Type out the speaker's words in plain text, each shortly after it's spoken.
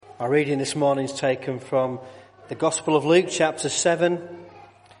Our reading this morning is taken from the Gospel of Luke, chapter 7,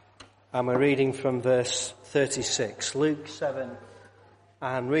 and we're reading from verse 36. Luke 7,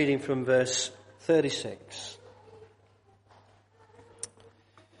 and reading from verse 36.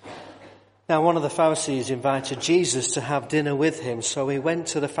 Now, one of the Pharisees invited Jesus to have dinner with him, so he went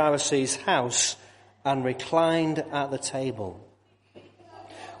to the Pharisee's house and reclined at the table.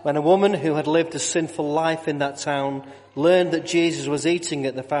 When a woman who had lived a sinful life in that town learned that Jesus was eating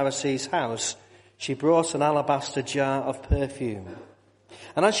at the Pharisee's house, she brought an alabaster jar of perfume.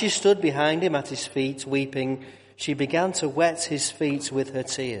 And as she stood behind him at his feet, weeping, she began to wet his feet with her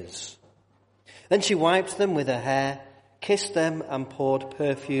tears. Then she wiped them with her hair, kissed them, and poured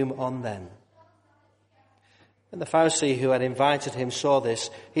perfume on them. When the Pharisee who had invited him saw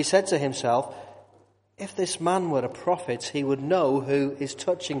this, he said to himself, "If this man were a prophet, he would know who is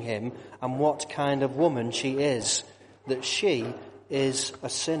touching him and what kind of woman she is, that she is a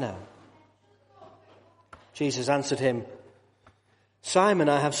sinner." Jesus answered him, "Simon,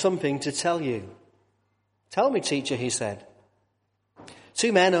 I have something to tell you." "Tell me, teacher," he said.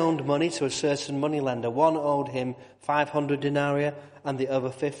 Two men owed money to a certain moneylender. One owed him 500 denarii and the other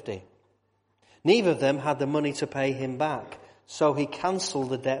 50. Neither of them had the money to pay him back, so he cancelled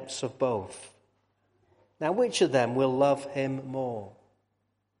the debts of both. Now, which of them will love him more?"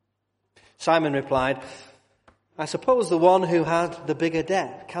 Simon replied, "I suppose the one who had the bigger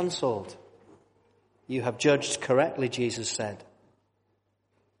debt cancelled." "You have judged correctly," Jesus said.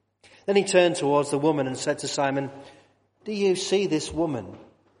 Then he turned towards the woman and said to Simon, "Do you see this woman?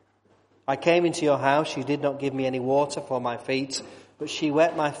 I came into your house. You did not give me any water for my feet, but she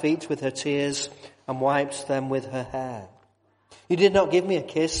wet my feet with her tears and wiped them with her hair. You did not give me a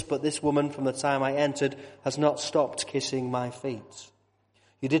kiss, but this woman from the time I entered has not stopped kissing my feet.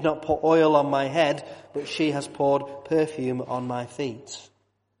 You did not pour oil on my head, but she has poured perfume on my feet.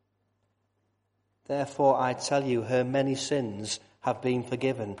 Therefore I tell you, her many sins have been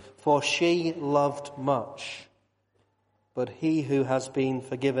forgiven, for she loved much. But he who has been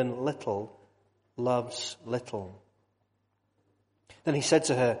forgiven little loves little." Then he said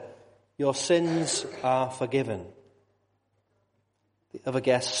to her, "Your sins are forgiven." The other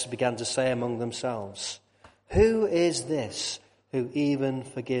guests began to say among themselves, "Who is this who even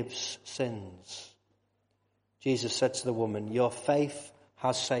forgives sins?" Jesus said to the woman, "Your faith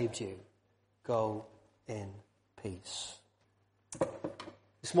has saved you. Go in peace."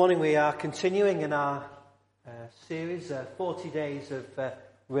 This morning we are continuing in our series, 40 days of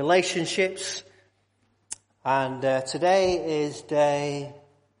relationships. And today is day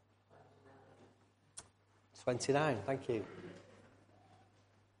 29. Thank you.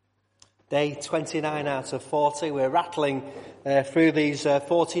 Day 29 out of 40. We're rattling through these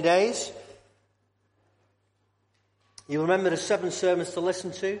 40 days. You remember the 7 sermons to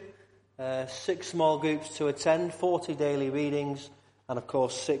listen to, 6 small groups to attend, 40 daily readings, and of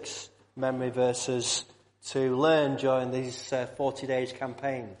course 6 memory verses to learn during these 40 days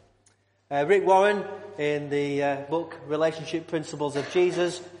campaign. Rick Warren, in the book Relationship Principles of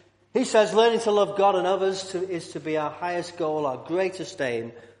Jesus, he says learning to love God and others is to be our highest goal, our greatest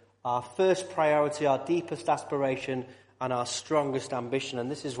aim, our first priority, our deepest aspiration, and our strongest ambition. And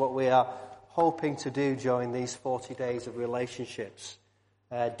this is what we are hoping to do during these 40 days of relationships.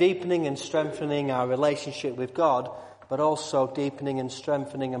 Deepening and strengthening our relationship with God, but also deepening and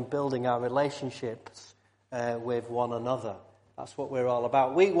strengthening and building our relationships with one another. That's what we're all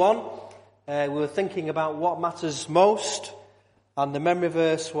about. Week 1, we were thinking about what matters most, and the memory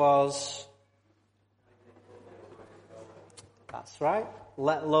verse was, that's right,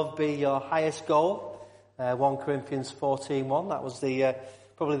 let love be your highest goal. 1 Corinthians 14:1. That was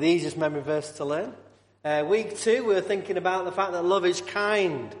probably the easiest memory verse to learn. Week 2, we were thinking about the fact that love is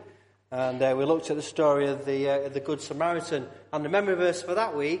kind. And we looked at the story of the Good Samaritan. And the memory verse for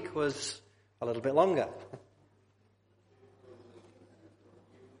that week was a little bit longer.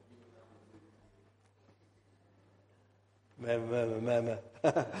 I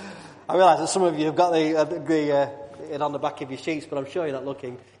realise that some of you have got it on the back of your sheets, but I'm sure you're not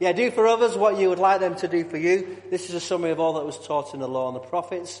looking. Yeah, do for others what you would like them to do for you. This is a summary of all that was taught in the law and the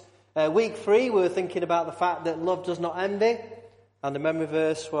prophets. Week 3, we were thinking about the fact that love does not envy. And the memory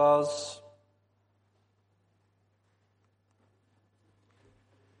verse was,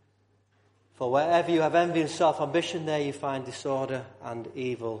 "For wherever you have envy and self-ambition, there you find disorder and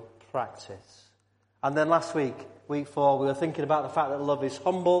evil practice." And then last week, week 4, we were thinking about the fact that love is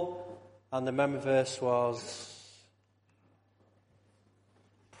humble. And the memory verse was,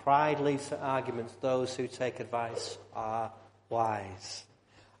 "Pride leads to arguments. Those who take advice are wise."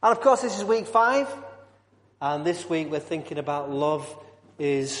 And of course, this is week 5. And this week we're thinking about love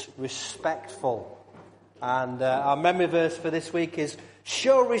is respectful. And our memory verse for this week is,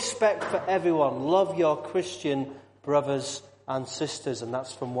 show respect for everyone. Love your Christian brothers and sisters. And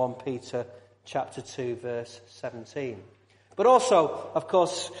that's from 1 Peter chapter 2, verse 17. But also, of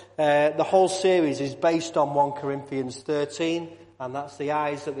course, the whole series is based on 1 Corinthians 13. And that's the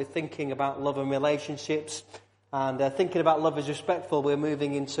eyes that we're thinking about love and relationships. And thinking about love is respectful, we're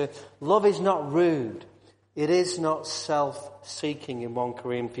moving into love is not rude. It is not self-seeking in 1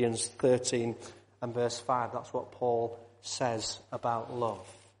 Corinthians 13 and verse 5. That's what Paul says about love.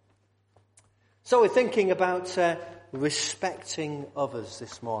 So we're thinking about respecting others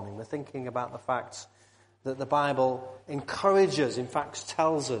this morning. We're thinking about the fact that the Bible encourages, in fact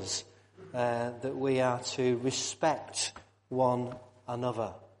tells us, that we are to respect one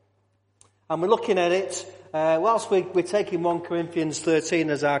another. And we're looking at it, whilst we're taking 1 Corinthians 13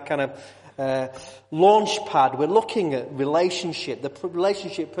 as our kind of launch pad, we're looking at relationship, the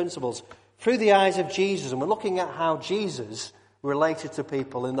relationship principles through the eyes of Jesus. And we're looking at how Jesus related to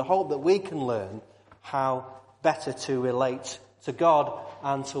people in the hope that we can learn how better to relate to God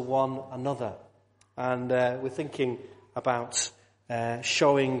and to one another. And we're thinking about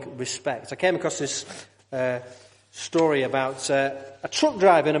showing respect. I came across this story about a truck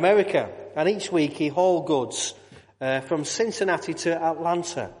driver in America, and each week he hauled goods from Cincinnati to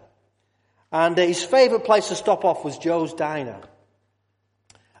Atlanta. And his favourite place to stop off was Joe's Diner.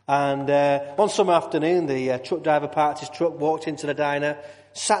 And one summer afternoon, the truck driver parked his truck, walked into the diner,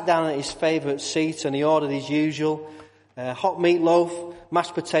 sat down at his favourite seat, and he ordered his usual hot meatloaf,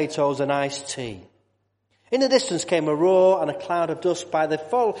 mashed potatoes and iced tea. In the distance came a roar and a cloud of dust,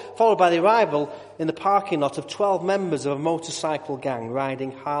 followed by the arrival in the parking lot of 12 members of a motorcycle gang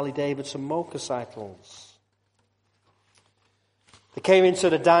riding Harley-Davidson motorcycles. They came into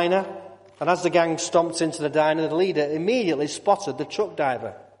the diner, and as the gang stomped into the diner, the leader immediately spotted the truck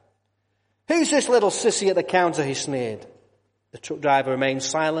driver. "Who's this little sissy at the counter?" he sneered. The truck driver remained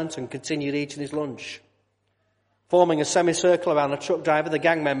silent and continued eating his lunch. Forming a semicircle around the truck driver, the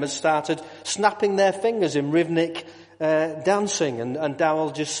gang members started snapping their fingers in rhythmic dancing, and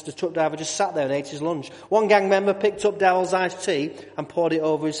the truck driver just sat there and ate his lunch. One gang member picked up Darryl's iced tea and poured it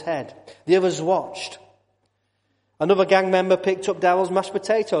over his head. The others watched. Another gang member picked up Darryl's mashed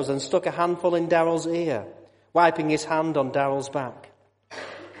potatoes and stuck a handful in Darryl's ear, wiping his hand on Darryl's back.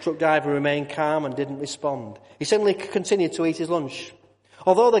 The truck driver remained calm and didn't respond. He simply continued to eat his lunch.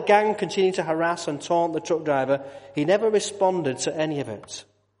 Although the gang continued to harass and taunt the truck driver, he never responded to any of it.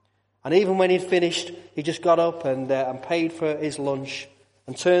 And even when he'd finished, he just got up and paid for his lunch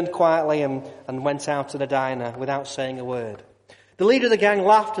and turned quietly and went out to the diner without saying a word. The leader of the gang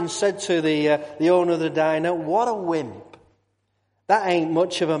laughed and said to the owner of the diner, "What a wimp. That ain't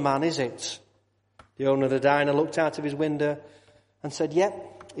much of a man, is it?" The owner of the diner looked out of his window and said,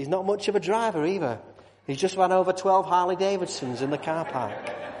 "Yep, he's not much of a driver either. He's just ran over 12 Harley-Davidsons in the car park."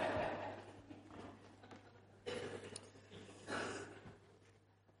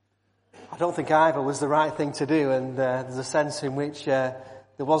 I don't think either was the right thing to do, and there's a sense in which there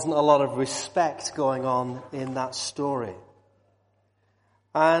wasn't a lot of respect going on in that story.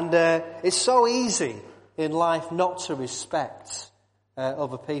 And it's so easy in life not to respect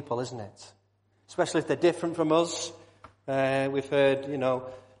other people, isn't it? Especially if they're different from us. We've heard,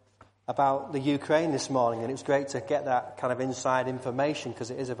 about the Ukraine this morning, and it's great to get that kind of inside information because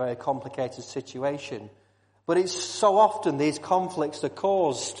it is a very complicated situation. But it's so often these conflicts are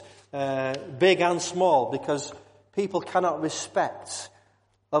caused, big and small, because people cannot respect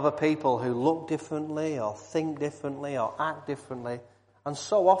other people who look differently or think differently or act differently. And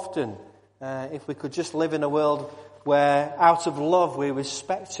so often, if we could just live in a world where out of love we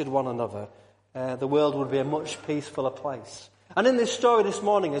respected one another, the world would be a much peacefuler place. And in this story this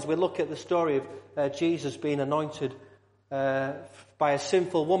morning, as we look at the story of Jesus being anointed by a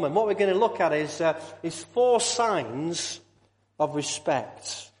sinful woman, what we're going to look at is 4 signs of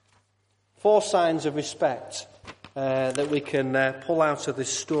respect. 4 signs of respect that we can pull out of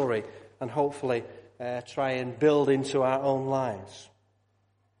this story and hopefully try and build into our own lives.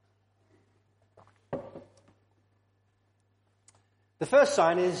 The first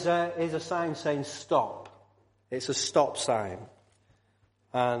sign is a sign saying stop. It's a stop sign.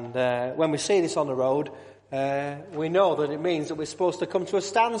 And when we see this on the road, we know that it means that we're supposed to come to a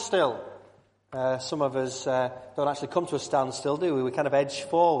standstill. Some of us don't actually come to a standstill, do we? We kind of edge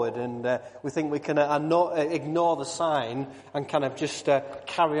forward and we think we can ignore the sign and kind of just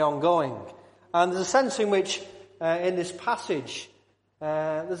carry on going. And there's a sense in which in this passage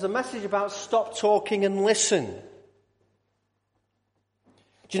there's a message about stop talking and listen.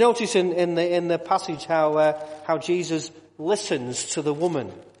 Do you notice in the passage how Jesus listens to the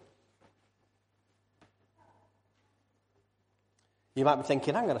woman. You might be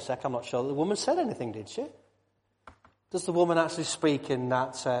thinking, hang on a sec, I'm not sure that the woman said anything, did she? Does the woman actually speak in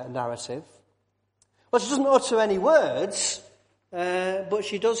that narrative? Well, she doesn't utter any words, but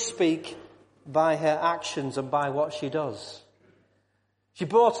she does speak by her actions and by what she does. She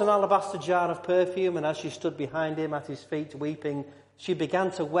brought an alabaster jar of perfume, and as she stood behind him at his feet weeping, she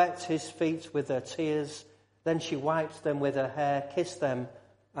began to wet his feet with her tears. Then she wiped them with her hair, kissed them,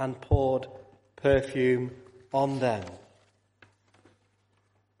 and poured perfume on them.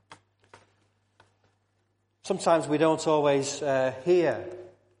 Sometimes we don't always hear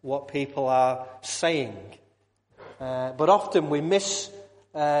what people are saying, but often we miss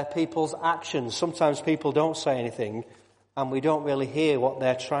people's actions. Sometimes people don't say anything, and we don't really hear what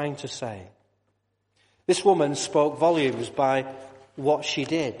they're trying to say. This woman spoke volumes by what she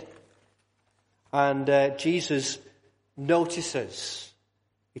did, and Jesus notices.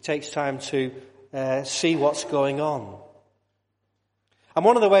 He takes time to see what's going on. And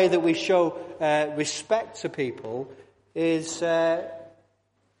one of the ways that we show respect to people is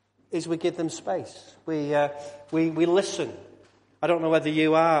we give them space. We listen. I don't know whether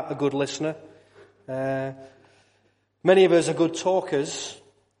you are a good listener. Many of us are good talkers,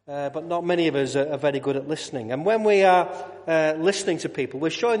 but not many of us are very good at listening. And when we are listening to people, we're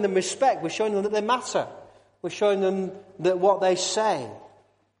showing them respect. We're showing them that they matter. We're showing them that what they say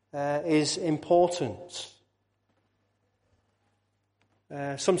is important.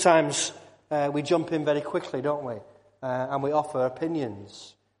 Sometimes we jump in very quickly, don't we? And we offer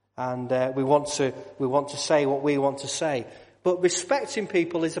opinions, and we want to say what we want to say. But respecting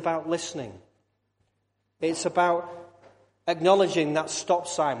people is about listening. It's about acknowledging that stop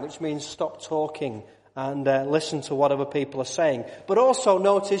sign, which means stop talking and listen to what other people are saying. But also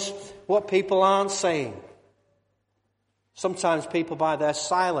notice what people aren't saying. Sometimes people, by their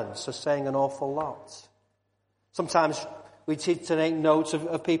silence, are saying an awful lot. Sometimes we need to take note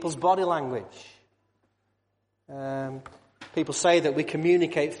of people's body language. People say that we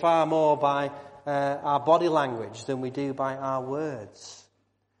communicate far more by our body language than we do by our words.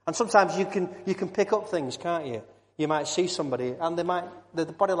 And sometimes you can pick up things, can't you? You might see somebody, and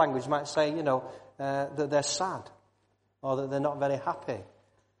the body language might say, that they're sad, or that they're not very happy.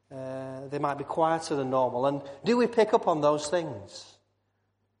 They might be quieter than normal. And do we pick up on those things?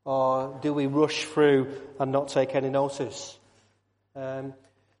 Or do we rush through and not take any notice?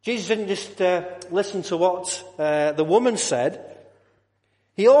 Jesus didn't just listen to what the woman said.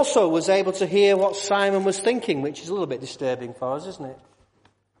 He also was able to hear what Simon was thinking, which is a little bit disturbing for us, isn't it?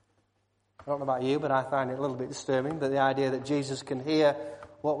 I don't know about you, but I find it a little bit disturbing, that the idea that Jesus can hear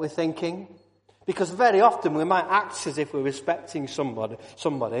what we're thinking. Because very often we might act as if we're respecting somebody,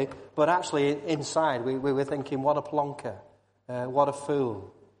 but actually inside we were thinking, what a plonker, what a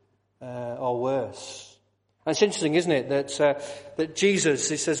fool, or worse. And it's interesting, isn't it, that Jesus,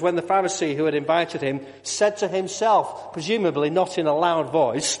 he says, when the Pharisee who had invited him said to himself, presumably not in a loud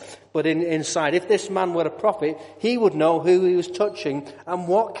voice, but inside, if this man were a prophet, he would know who he was touching and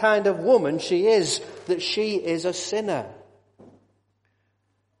what kind of woman she is, that she is a sinner.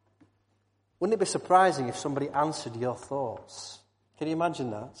 Wouldn't it be surprising if somebody answered your thoughts? Can you imagine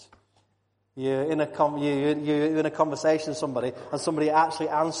that? You're in a conversation with somebody, and somebody actually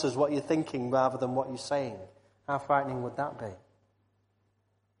answers what you're thinking rather than what you're saying. How frightening would that be?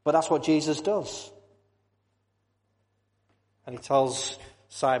 But that's what Jesus does. And he tells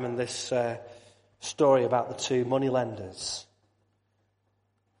Simon this story about the two moneylenders.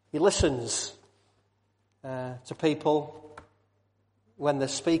 He listens to people when they're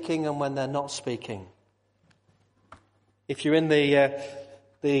speaking and when they're not speaking. If you're in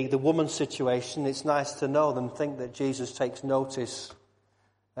the woman's situation, it's nice to know and think that Jesus takes notice.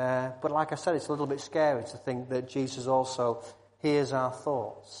 But like I said, it's a little bit scary to think that Jesus also hears our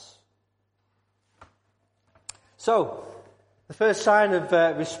thoughts. So, the first sign of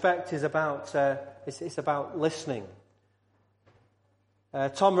respect is about it's about listening.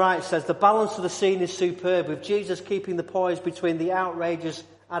 Tom Wright says, the balance of the scene is superb, with Jesus keeping the poise between the outrageous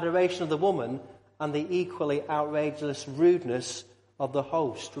adoration of the woman and the equally outrageous rudeness of the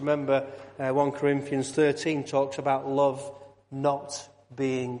host. Remember, 1 Corinthians 13 talks about love not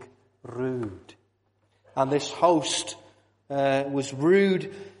being rude. And this host was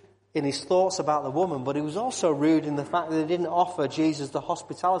rude in his thoughts about the woman, but he was also rude in the fact that he didn't offer Jesus the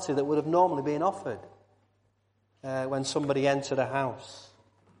hospitality that would have normally been offered when somebody entered a house.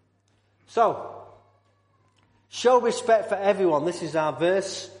 So, show respect for everyone. This is our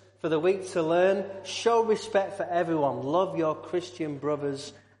verse for the week to learn. Show respect for everyone. Love your Christian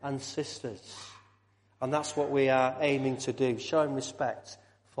brothers and sisters. And that's what we are aiming to do, showing respect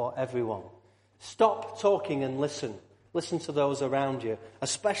for everyone. Stop talking and listen. Listen to those around you,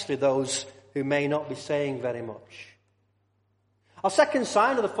 especially those who may not be saying very much. Our second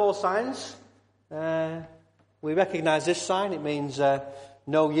sign of the 4 signs, we recognize this sign. It means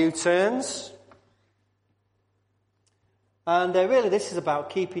no U-turns. And really this is about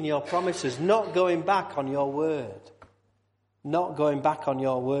keeping your promises, not going back on your word. Not going back on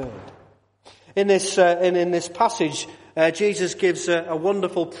your word. In this passage, Jesus gives a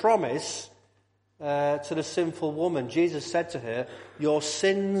wonderful promise to the sinful woman. Jesus said to her, "Your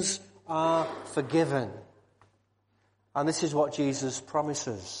sins are forgiven." And this is what Jesus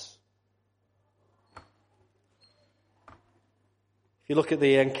promises. If you look at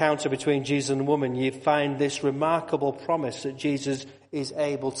the encounter between Jesus and the woman, you find this remarkable promise that Jesus is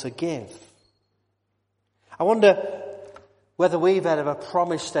able to give. I wonder whether we've ever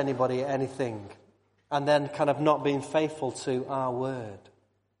promised anybody anything and then kind of not been faithful to our word.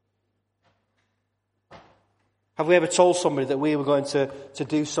 Have we ever told somebody that we were going to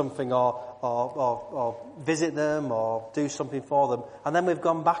do something or visit them or do something for them, and then we've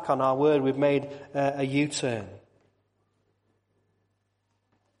gone back on our word, we've made a U-turn?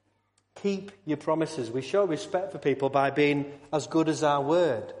 Keep your promises. We show respect for people by being as good as our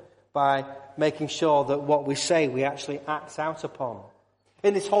word, by making sure that what we say we actually act out upon.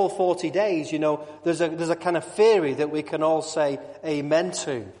 In this whole 40 days, there's a kind of theory that we can all say amen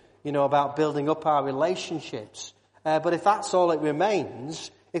to, about building up our relationships. But if that's all it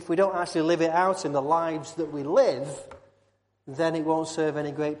remains, if we don't actually live it out in the lives that we live, then it won't serve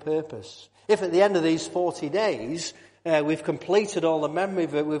any great purpose. If at the end of these 40 days, we've completed all the memory,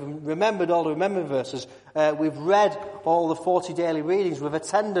 we've remembered all the memory verses, we've read all the 40 daily readings, we've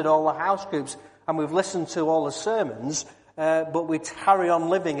attended all the house groups, and we've listened to all the sermons, but we carry on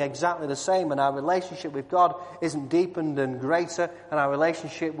living exactly the same, and our relationship with God isn't deepened and greater, and our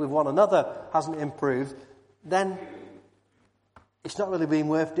relationship with one another hasn't improved, then it's not really been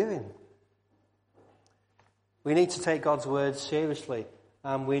worth doing. We need to take God's word seriously,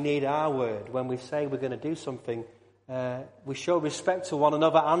 and we need our word. When we say we're going to do something, we show respect to one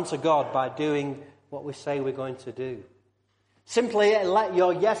another and to God by doing what we say we're going to do. Simply let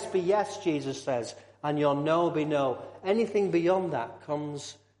your yes be yes, Jesus says, and your no be no. Anything beyond that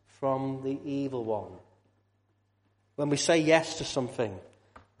comes from the evil one. When we say yes to something,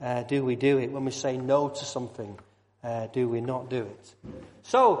 do we do it? When we say no to something, do we not do it?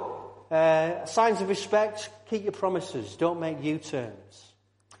 So, signs of respect, keep your promises, don't make U-turns.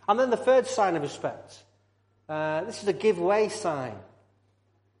 And then the third sign of respect, this is a give way sign.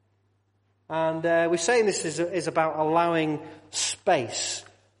 And we're saying this is about allowing space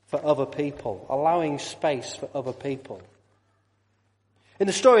for other people. Allowing space for other people. In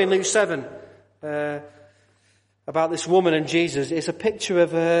the story in Luke 7, about this woman and Jesus, it's a picture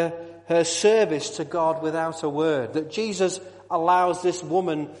of her service to God without a word. That Jesus allows this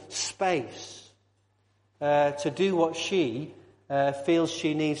woman space to do what she feels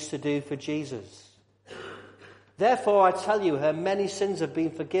she needs to do for Jesus. Therefore, I tell you, her many sins have been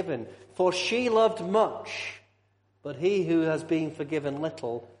forgiven, for she loved much, but he who has been forgiven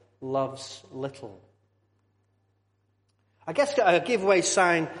little loves little. I guess a giveaway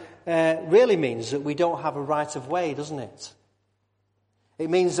sign really means that we don't have a right of way, doesn't it?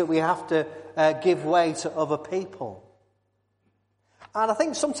 It means that we have to give way to other people. And I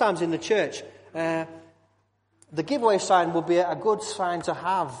think sometimes in the church, the giveaway sign would be a good sign to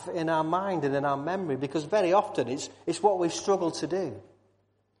have in our mind and in our memory, because very often it's what we struggle to do.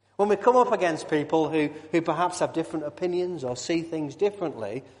 When we come up against people who perhaps have different opinions or see things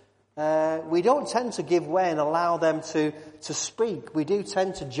differently, we don't tend to give way and allow them to speak. We do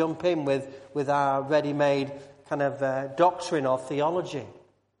tend to jump in with our ready-made kind of doctrine or theology.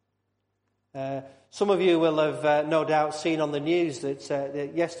 Some of you will have no doubt seen on the news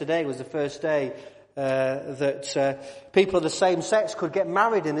that yesterday was the first day that people of the same sex could get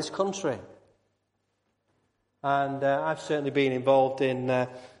married in this country. And I've certainly been involved in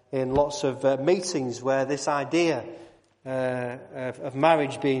lots of meetings where this idea of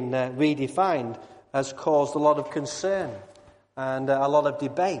marriage being redefined has caused a lot of concern and a lot of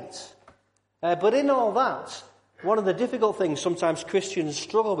debate. But in all that, one of the difficult things sometimes Christians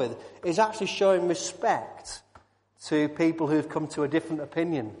struggle with is actually showing respect to people who've come to a different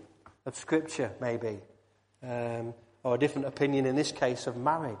opinion of Scripture, maybe, or a different opinion, in this case, of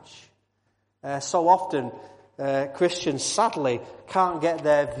marriage. So often, Christians, sadly, can't get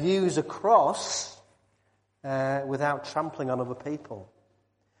their views across without trampling on other people.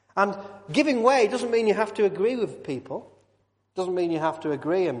 And giving way doesn't mean you have to agree with people. Doesn't mean you have to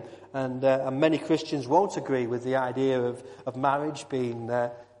agree, and many Christians won't agree with the idea of marriage being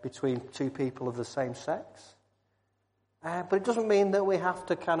between two people of the same sex. But it doesn't mean that we have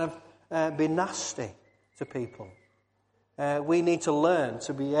to kind of be nasty to people. We need to learn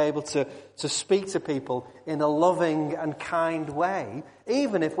to be able to speak to people in a loving and kind way,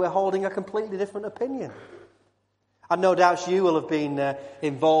 even if we're holding a completely different opinion. And no doubt you will have been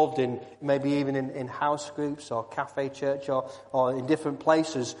involved in maybe even in house groups or cafe church or in different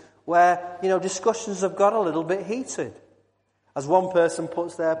places where, discussions have got a little bit heated. As one person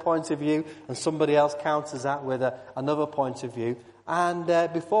puts their point of view and somebody else counters that with another point of view. And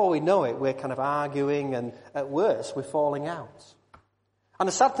before we know it, we're kind of arguing, and at worst, we're falling out. And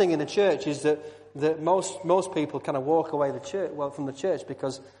the sad thing in the church is that most people kind of walk away from the church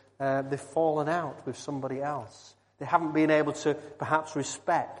because they've fallen out with somebody else. They haven't been able to perhaps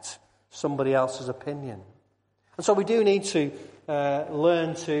respect somebody else's opinion. And so we do need to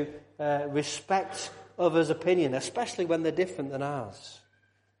learn to respect others' opinion, especially when they're different than ours.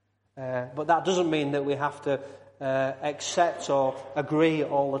 But that doesn't mean that we have to accept or agree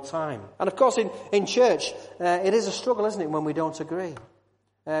all the time. And of course in church, it is a struggle, isn't it, when we don't agree.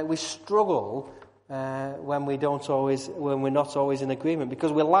 We struggle when we're not always in agreement,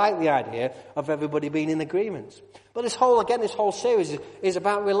 because we like the idea of everybody being in agreement. But this whole series is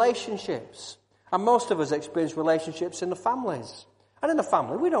about relationships. And most of us experience relationships in the families. And in the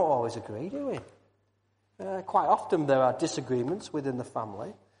family, we don't always agree, do we? Quite often there are disagreements within the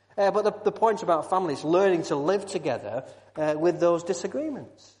family. But the point about family is learning to live together with those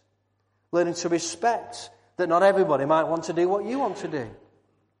disagreements. Learning to respect that not everybody might want to do what you want to do.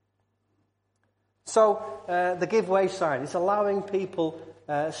 So the give way side is allowing people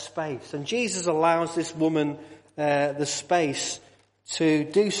space. And Jesus allows this woman the space to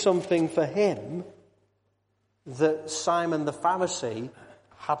do something for him that Simon the Pharisee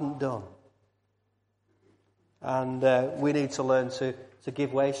hadn't done. And we need to learn to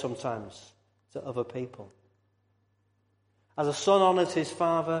give way sometimes to other people. As a son honours his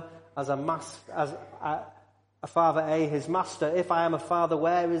father, as a father his master. If I am a father,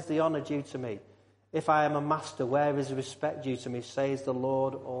 where is the honour due to me? If I am a master, where is the respect due to me? Says the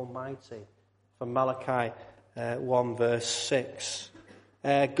Lord Almighty. From Malachi 1 verse 6.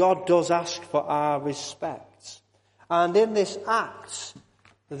 God does ask for our respect. And in this act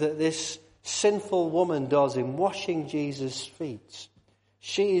that this sinful woman does in washing Jesus' feet,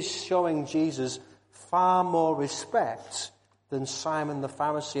 she is showing Jesus far more respect than Simon the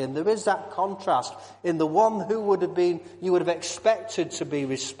Pharisee. And there is that contrast in the one who you would have expected to be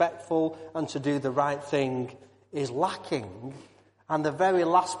respectful and to do the right thing is lacking. And the very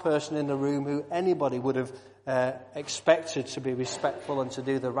last person in the room who anybody would have expected to be respectful and to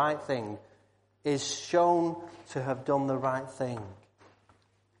do the right thing is shown to have done the right thing.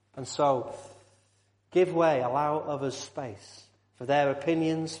 And so, give way, allow others space for their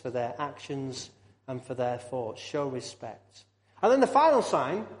opinions, for their actions, and for their thoughts. Show respect. And then the final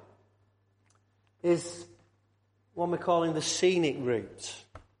sign is one we're calling the scenic route.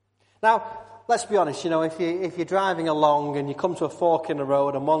 Now, let's be honest, if you're driving along and you come to a fork in the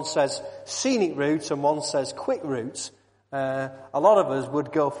road and one says scenic route and one says quick route, a lot of us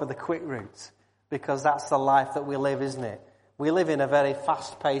would go for the quick route because that's the life that we live, isn't it? We live in a very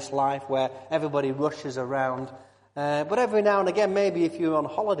fast-paced life where everybody rushes around. But every now and again, maybe if you're on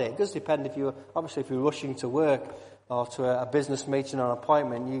holiday, it does depend if you're rushing to work or to a business meeting or an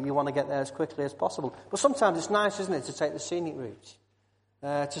appointment, you want to get there as quickly as possible. But sometimes it's nice, isn't it, to take the scenic route,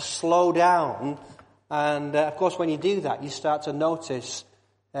 to slow down. And, of course, when you do that, you start to notice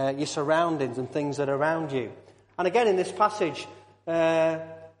your surroundings and things that are around you. And again, in this passage,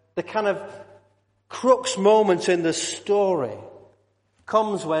 the kind of crux moment in the story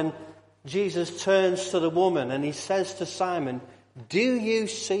comes when Jesus turns to the woman and he says to Simon, "Do you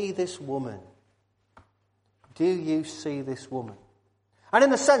see this woman? Do you see this woman?" And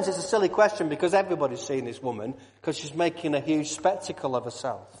in a sense, it's a silly question because everybody's seen this woman because she's making a huge spectacle of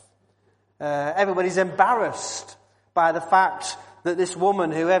herself. Everybody's embarrassed by the fact that this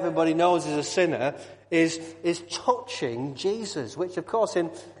woman, who everybody knows is a sinner, is touching Jesus, which, of course,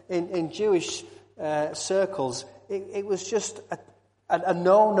 in Jewish circles, it was just a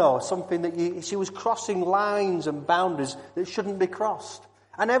no-no, something that she was crossing lines and boundaries that shouldn't be crossed.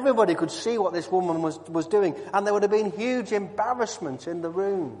 And everybody could see what this woman was doing, and there would have been huge embarrassment in the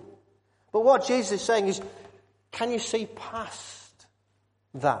room. But what Jesus is saying is, can you see past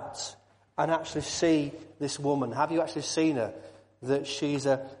that and actually see this woman? Have you actually seen her? That she's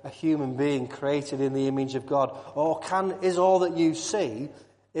a human being created in the image of God? Or is all that you see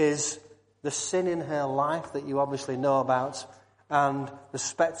is the sin in her life that you obviously know about, and the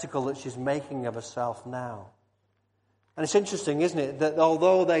spectacle that she's making of herself now. And it's interesting, isn't it, that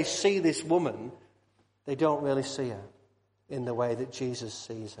although they see this woman, they don't really see her in the way that Jesus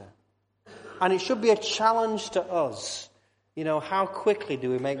sees her. And it should be a challenge to us. How quickly do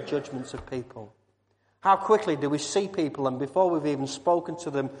we make judgments of people? How quickly do we see people and before we've even spoken to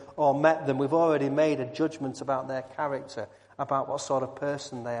them or met them, we've already made a judgment about their character, about what sort of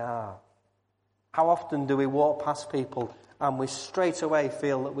person they are? How often do we walk past people and we straight away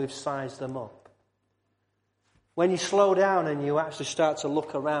feel that we've sized them up? When you slow down and you actually start to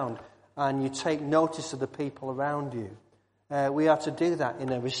look around and you take notice of the people around you, we are to do that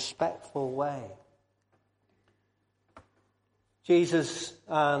in a respectful way. Jesus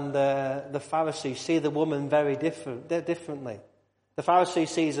and the Pharisees see the woman very differently. The Pharisee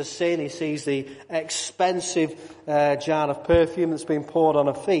sees a sin, he sees the expensive jar of perfume that's been poured on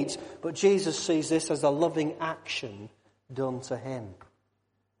her feet, but Jesus sees this as a loving action done to him.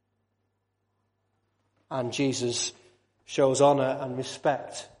 And Jesus shows honour and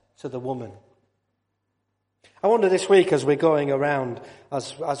respect to the woman. I wonder this week as we're going around,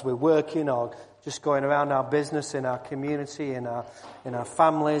 as we're working or just going around our business, in our community, in our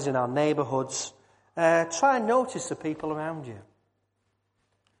families, in our neighbourhoods, try and notice the people around you.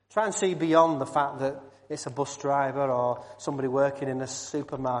 Try and see beyond the fact that it's a bus driver or somebody working in a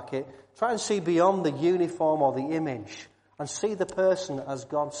supermarket. Try and see beyond the uniform or the image and see the person as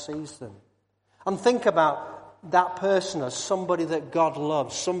God sees them. And think about that person as somebody that God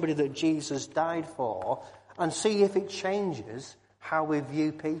loves, somebody that Jesus died for, and see if it changes how we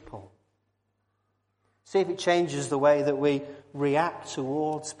view people. See if it changes the way that we react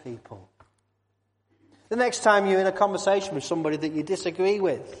towards people. The next time you're in a conversation with somebody that you disagree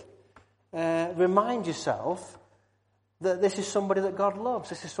with, remind yourself that this is somebody that God loves.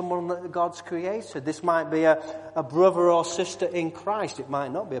 This is someone that God's created. This might be a brother or sister in Christ. It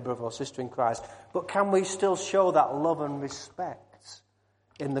might not be a brother or sister in Christ. But can we still show that love and respect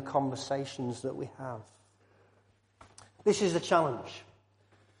in the conversations that we have? This is the challenge.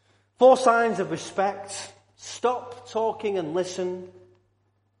 4 signs of respect. Stop talking and listen,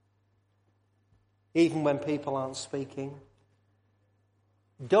 even when people aren't speaking.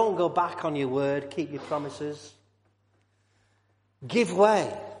 Don't go back on your word. Keep your promises. Give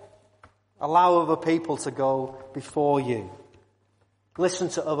way. Allow other people to go before you. Listen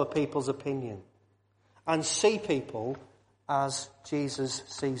to other people's opinion. And see people as Jesus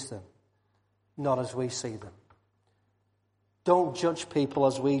sees them, not as we see them. Don't judge people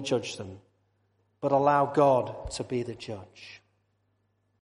as we judge them, but allow God to be the judge.